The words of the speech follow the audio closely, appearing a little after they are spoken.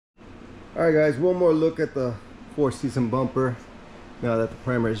Alright guys, one more look at the four-season bumper now that the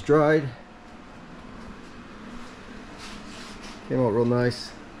primer is dried. Came out real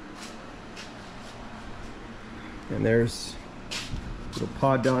nice. And there's a little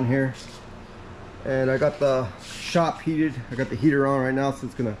pod down here. And I got the shop heated. I got the heater on right now, so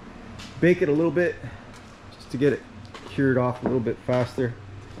it's gonna bake it a little bit just to get it cured off a little bit faster.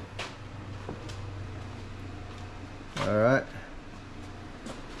 Alright.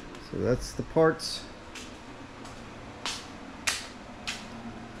 So that's the parts.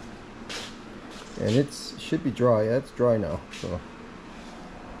 And it should be dry. Yeah, it's dry now. So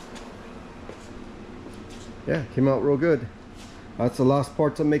yeah, came out real good. That's the last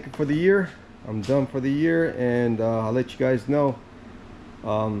parts I'm making for the year. I'm done for the year, and I'll let you guys know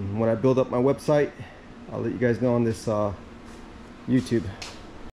when I build up my website. I'll let you guys know on this YouTube.